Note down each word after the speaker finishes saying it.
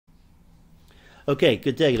Okay,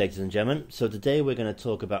 good day, ladies and gentlemen. So today we're going to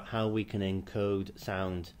talk about how we can encode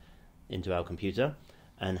sound into our computer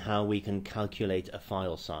and how we can calculate a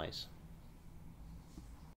file size.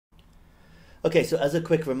 Okay, so as a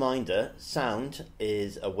quick reminder, sound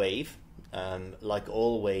is a wave. Like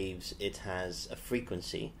all waves, it has a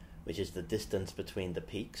frequency, which is the distance between the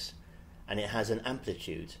peaks, and it has an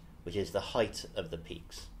amplitude, which is the height of the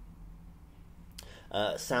peaks.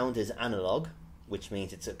 Sound is analog, which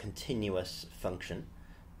means it's a continuous function.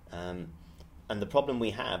 And the problem we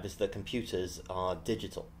have is that computers are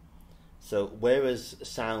digital. So whereas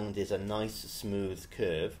sound is a nice smooth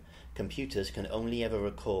curve, computers can only ever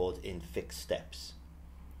record in fixed steps.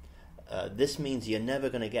 This means you're never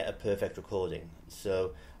going to get a perfect recording.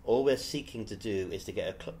 So all we're seeking to do is to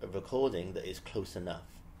get a recording that is close enough.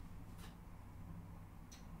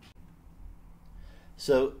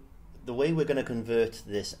 So the way we're going to convert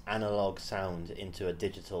this analog sound into a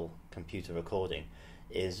digital computer recording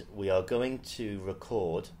is we are going to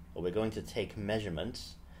record, or we're going to take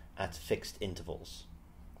measurements at fixed intervals.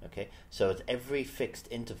 Okay, so at every fixed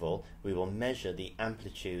interval we will measure the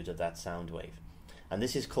amplitude of that sound wave, and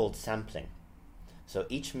this is called sampling. So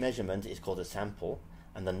each measurement is called a sample,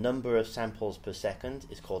 and the number of samples per second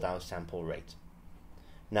is called our sample rate.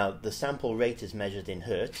 Now the sample rate is measured in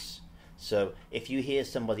hertz. So if you hear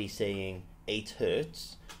somebody saying 8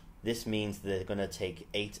 hertz, this means they're going to take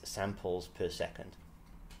 8 samples per second.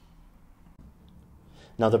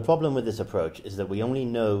 Now the problem with this approach is that we only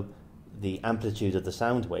know the amplitude of the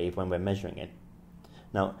sound wave when we're measuring it.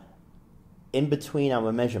 Now, in between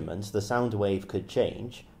our measurements, the sound wave could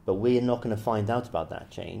change, but we're not going to find out about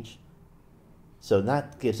that change. So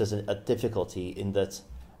that gives us a difficulty in that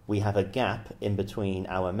we have a gap in between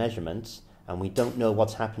our measurements, and we don't know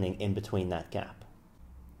what's happening in between that gap.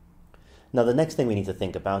 Now the next thing we need to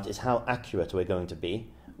think about is how accurate we're going to be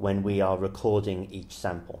when we are recording each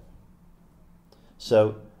sample.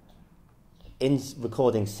 So in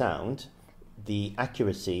recording sound, the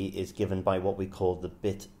accuracy is given by what we call the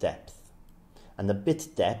bit depth. And the bit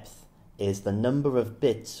depth is the number of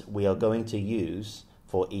bits we are going to use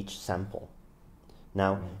for each sample.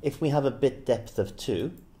 Now, if we have a bit depth of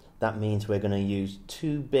 2, that means we're going to use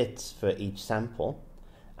 2 bits for each sample.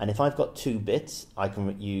 And if I've got 2 bits, I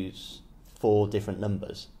can use 4 different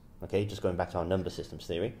numbers. Okay, just going back to our number systems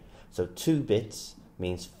theory. So 2 bits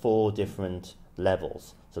means 4 different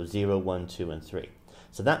levels. So 0, 1, 2, and 3.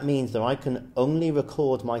 So that means that I can only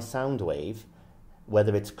record my sound wave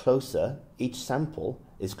whether it's closer, each sample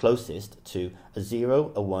is closest to a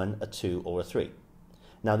 0, a 1, a 2, or a 3.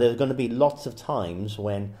 Now there are going to be lots of times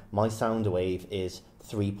when my sound wave is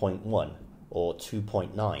 3.1 or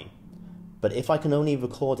 2.9, but if I can only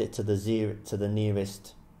record it to the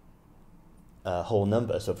nearest whole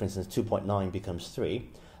number, so for instance 2.9 becomes 3,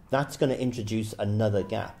 that's going to introduce another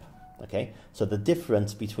gap. Okay, so the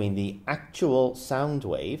difference between the actual sound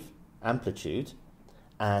wave amplitude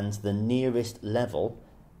and the nearest level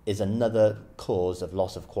is another cause of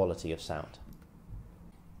loss of quality of sound.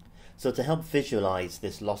 So to help visualize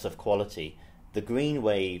this loss of quality, the green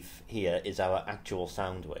wave here is our actual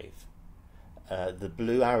sound wave. The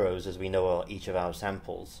blue arrows, as we know, are each of our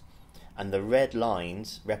samples, and the red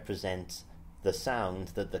lines represent the sound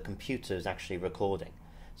that the computer is actually recording.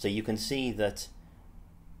 So you can see that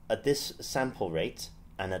at this sample rate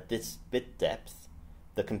and at this bit depth,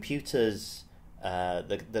 the computer's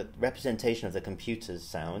the representation of the computer's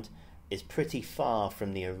sound is pretty far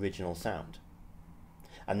from the original sound,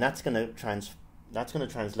 and that's going to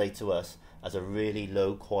translate to us as a really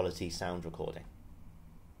low quality sound recording.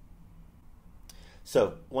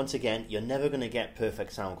 So once again, you're never going to get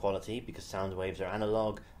perfect sound quality because sound waves are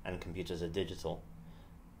analog and computers are digital.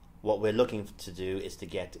 What we're looking to do is to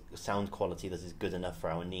get sound quality that is good enough for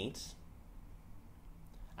our needs.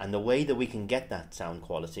 And the way that we can get that sound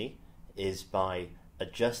quality is by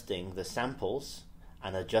adjusting the samples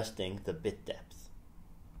and adjusting the bit depth.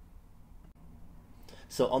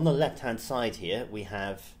 So on the left hand side here we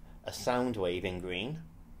have a sound wave in green.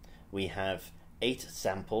 We have 8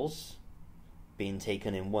 samples being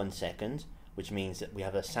taken in 1 second, which means that we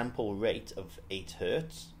have a sample rate of 8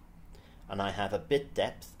 hertz. And I have a bit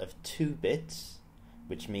depth of 2 bits,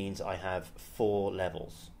 which means I have 4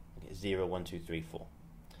 levels. Okay, 0, 1, 2, 3, 4.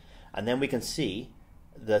 And then we can see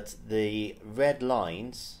that the red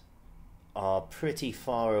lines are pretty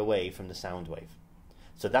far away from the sound wave.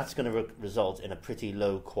 So that's going to result in a pretty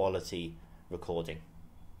low quality recording.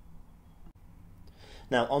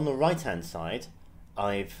 Now on the right hand side,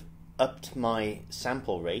 I've upped my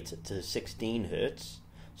sample rate to 16 hertz,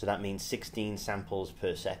 so that means 16 samples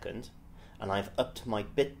per second. And I've upped my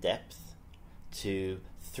bit depth to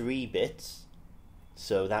 3 bits,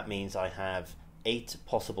 So that means I have 8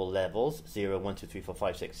 possible levels, 0, 1, 2, 3, 4,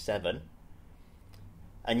 5, 6, 7.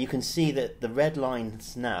 And you can see that the red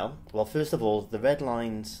lines now, well, first of all, the red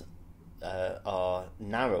lines are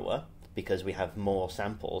narrower because we have more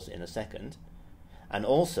samples in a second. And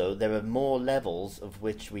also, there are more levels of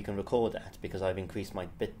which we can record at because I've increased my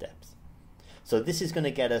bit depth. So this is going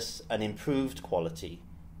to get us an improved quality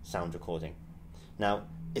sound recording. Now,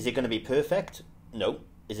 is it going to be perfect? No.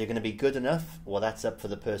 Is it going to be good enough? Well, that's up for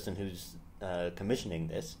the person who's commissioning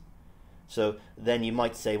this. So then you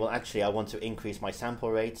might say, well, actually, I want to increase my sample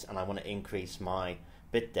rates and I want to increase my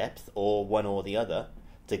bit depth, or one or the other,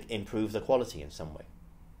 to improve the quality in some way.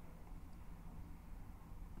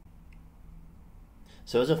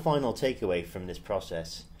 So as a final takeaway from this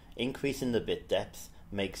process, increasing the bit depth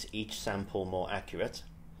makes each sample more accurate,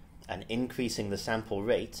 and increasing the sample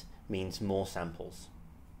rate means more samples.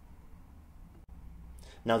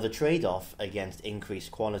 Now, the trade-off against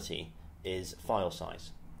increased quality is file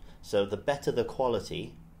size. So the better the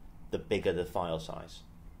quality, the bigger the file size.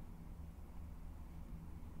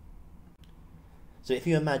 So if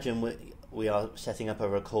you imagine we are setting up a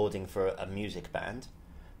recording for a music band,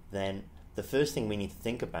 then the first thing we need to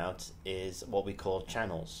think about is what we call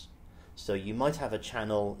channels. So you might have a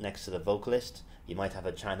channel next to the vocalist, you might have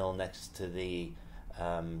a channel next to the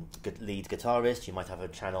lead guitarist, you might have a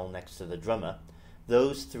channel next to the drummer.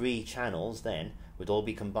 Those 3 channels then would all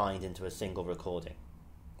be combined into a single recording.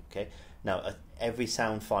 Okay. Now, every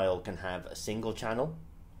sound file can have a single channel,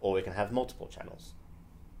 or it can have multiple channels.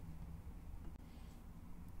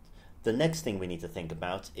 The next thing we need to think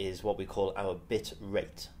about is what we call our bit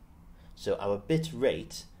rate. So our bit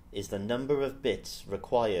rate is the number of bits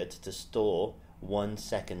required to store 1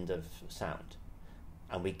 second of sound.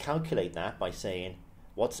 And we calculate that by saying,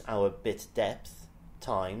 what's our bit depth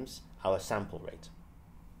times our sample rate?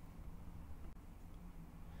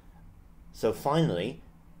 So finally,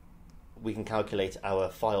 we can calculate our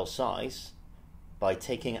file size by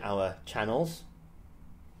taking our channels,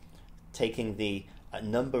 taking the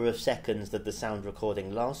number of seconds that the sound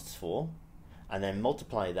recording lasts for, and then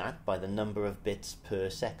multiply that by the number of bits per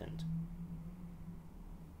second.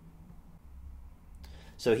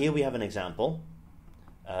 So here we have an example.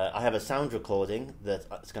 I have a sound recording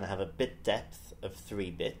that's going to have a bit depth of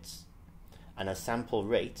 3 bits and a sample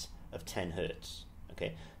rate of 10 Hertz.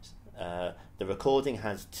 Okay. The recording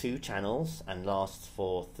has 2 channels and lasts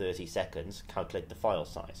for 30 seconds. Calculate the file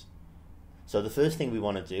size. So the first thing we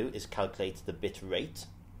want to do is calculate the bit rate,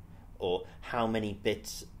 or how many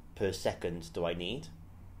bits per second do I need.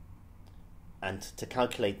 And to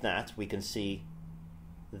calculate that, we can see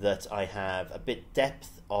that I have a bit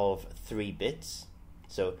depth of 3 bits.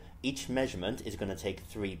 So each measurement is going to take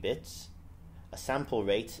 3 bits. A sample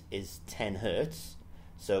rate is 10 Hertz.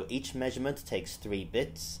 So each measurement takes 3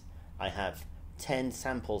 bits. I have 10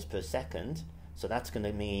 samples per second, so that's going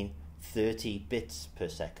to mean 30 bits per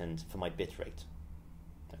second for my bit rate.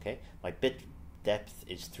 Okay, my bit depth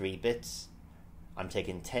is 3 bits. I'm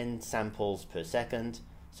taking 10 samples per second,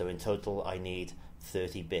 so in total I need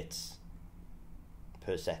 30 bits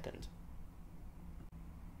per second.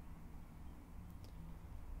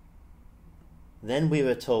 Then we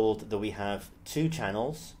were told that we have 2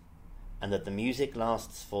 channels and that the music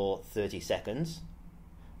lasts for 30 seconds.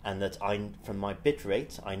 And that from my bit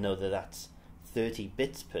rate, I know that that's 30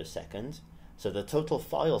 bits per second. So the total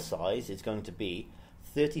file size is going to be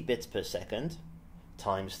 30 bits per second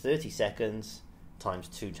times 30 seconds times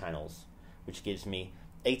 2 channels, which gives me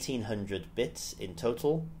 1800 bits in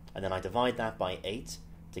total. And then I divide that by 8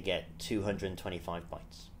 to get 225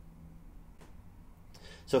 bytes.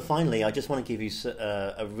 So finally, I just want to give you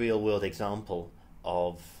a real-world example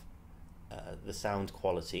of the sound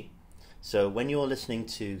quality. So when you're listening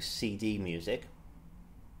to CD music,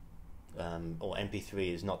 or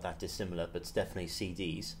MP3 is not that dissimilar, but it's definitely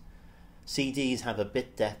CDs. CDs have a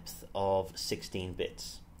bit depth of 16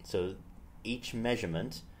 bits. So each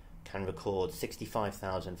measurement can record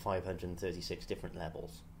 65,536 different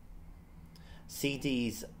levels.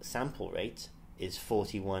 CD's sample rate is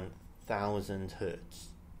 41,000 Hertz.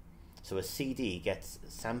 So a CD gets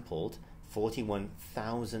sampled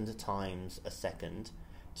 41,000 times a second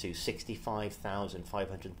to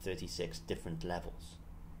 65,536 different levels.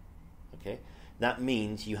 Okay, that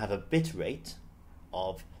means you have a bit rate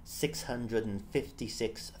of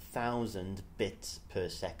 656,000 bits per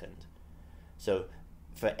second. So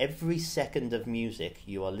for every second of music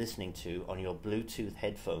you are listening to on your Bluetooth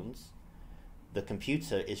headphones, the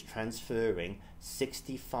computer is transferring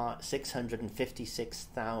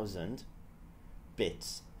 656,000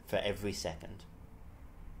 bits for every second.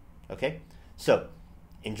 Okay, so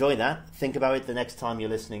enjoy that. Think about it the next time you're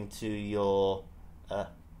listening to your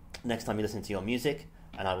music,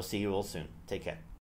 and I will see you all soon. Take care.